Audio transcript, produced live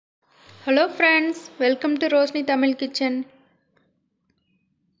Hello friends, welcome to Rosni Tamil Kitchen.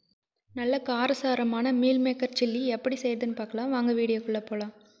 நல்ல காரசாரமான meal maker chilli எப்படி செய்யுதுன்னு பார்க்கலாம். வாங்க வீடியோக்குள்ள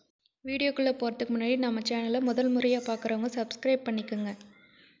போலாம். வீடியோக்குள்ள போறதுக்கு முன்னாடி நம்ம சேனலை முதல் முறையா பார்க்குறவங்க சப்ஸ்கிரைப் பண்ணிக்கோங்க.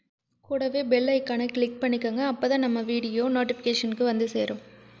 கூடவே பெல் ஐகானை கிளிக் பண்ணிக்கோங்க. அப்பதான் நம்ம வீடியோ நோட்டிஃபிகேஷனுக்கு வந்து சேரும்.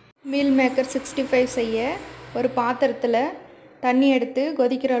 மீல் மேக்கர் 65 செய்ய ஒரு பாத்திரத்தில் தண்ணி எடுத்து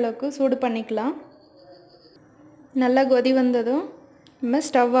கொதிக்கிற அளவுக்கு சூடு பண்ணிக்கலாம். நல்லா கொதி வந்ததும் நம்ம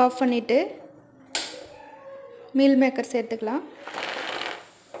ஸ்டவ் ஆஃப் பண்ணிவிட்டு மீல் மேக்கர் சேர்த்துக்கலாம்.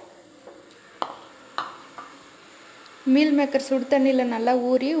 மீல் மேக்கர் சுடு தண்ணியில் நல்லா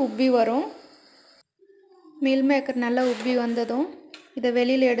ஊறி உப்பி வரும். மீல் மேக்கர் நல்லா உப்பி வந்ததும் இதை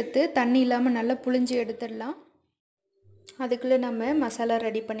வெளியில் எடுத்து தண்ணி இல்லாமல் நல்லா புழிஞ்சு எடுத்துடலாம். அதுக்குள்ளே நம்ம மசாலா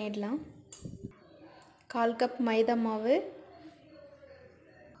ரெடி பண்ணிடலாம். 1/4 கப் மைதா மாவு,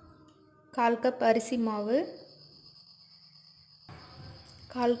 1/4 கப் அரிசி மாவு,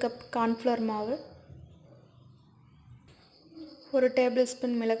 1/4 கப் கார்ன்ஃப்ளவர் மாவு, 1 டேபிள்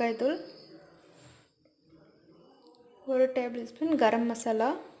ஸ்பூன் மிளகாய்த்தூள், 1 table spoon garam masala,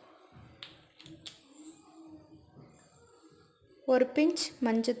 1 pinch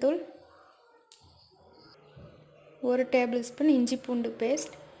மஞ்சத்தூள், 1 டேபிள் ஸ்பூன் இஞ்சி பூண்டு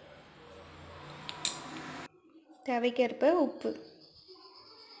பேஸ்ட், தேவைக்கேற்ப உப்பு,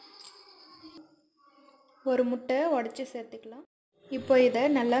 1 முட்டை உடைச்சி சேர்த்துக்கலாம். இப்போ இதை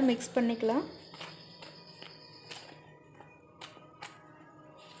நல்லா மிக்ஸ் பண்ணிக்கலாம்.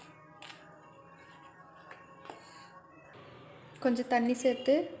 கொஞ்சம் தண்ணி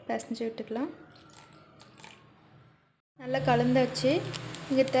சேர்த்து பிசைஞ்சு விட்டுக்கலாம். நல்லா கலந்தாச்சு.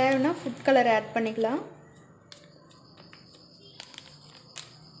 இங்கே தேவைன்னா ஃபுட் கலர் ஆட் பண்ணிக்கலாம்.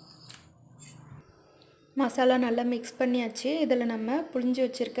 மசாலா நல்லா மிக்ஸ் பண்ணியாச்சு. இதில் நம்ம புழிஞ்சு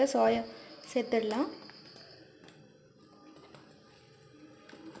வச்சுருக்க சோயா சேர்த்துடலாம்.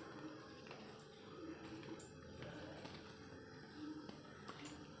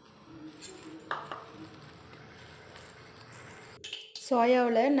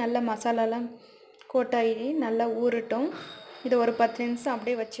 சோயாவில் நல்ல மசாலாலாம் கோட்டாகி நல்லா ஊறட்டும். இதை ஒரு 10 நிமிஷம்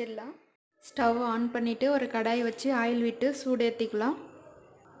அப்படியே வச்சிடலாம். ஸ்டவ் ஆன் பண்ணிவிட்டு ஒரு கடாயை வச்சு ஆயில் விட்டு சூடு ஏற்றிக்கலாம்.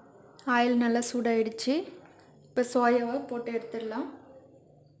 ஆயில் நல்லா சூடாகிடுச்சு. இப்போ சோயாவை போட்டு எடுத்துடலாம்.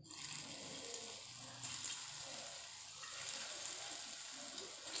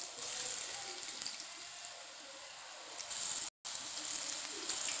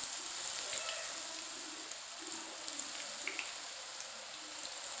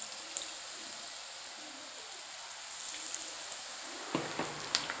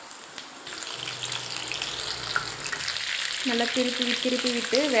 நல்லா திருப்பி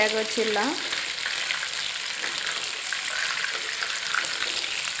விட்டு வேக வச்சிடலாம்.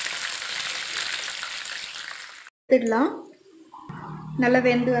 நல்லா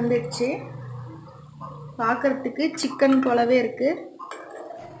வெந்து வந்துடுச்சு. பார்க்குறதுக்கு சிக்கன் போலவே இருக்குது.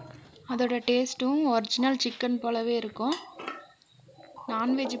 அதோட டேஸ்ட்டும் ஒரிஜினல் சிக்கன் போலவே இருக்கும்.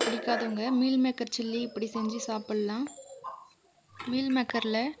 நான்வெஜ் பிடிக்காதவங்க மீல் மேக்கர் சில்லி இப்படி செஞ்சு சாப்பிட்லாம். மீல்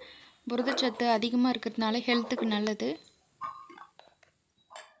மேக்கரில் புரதச்சத்து அதிகமாக இருக்கிறதுனால ஹெல்த்துக்கு நல்லது.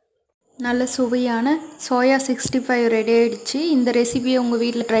 நல்ல சுவையான சோயா 65 ரெடி ஆகிடுச்சு. இந்த ரெசிபியை உங்கள்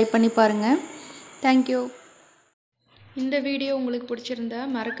வீட்டில் ட்ரை பண்ணி பாருங்கள். தேங்க்யூ. இந்த வீடியோ உங்களுக்கு பிடிச்சிருந்தா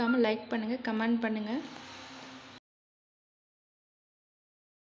மறக்காமல் லைக் பண்ணுங்கள், கமெண்ட் பண்ணுங்கள்.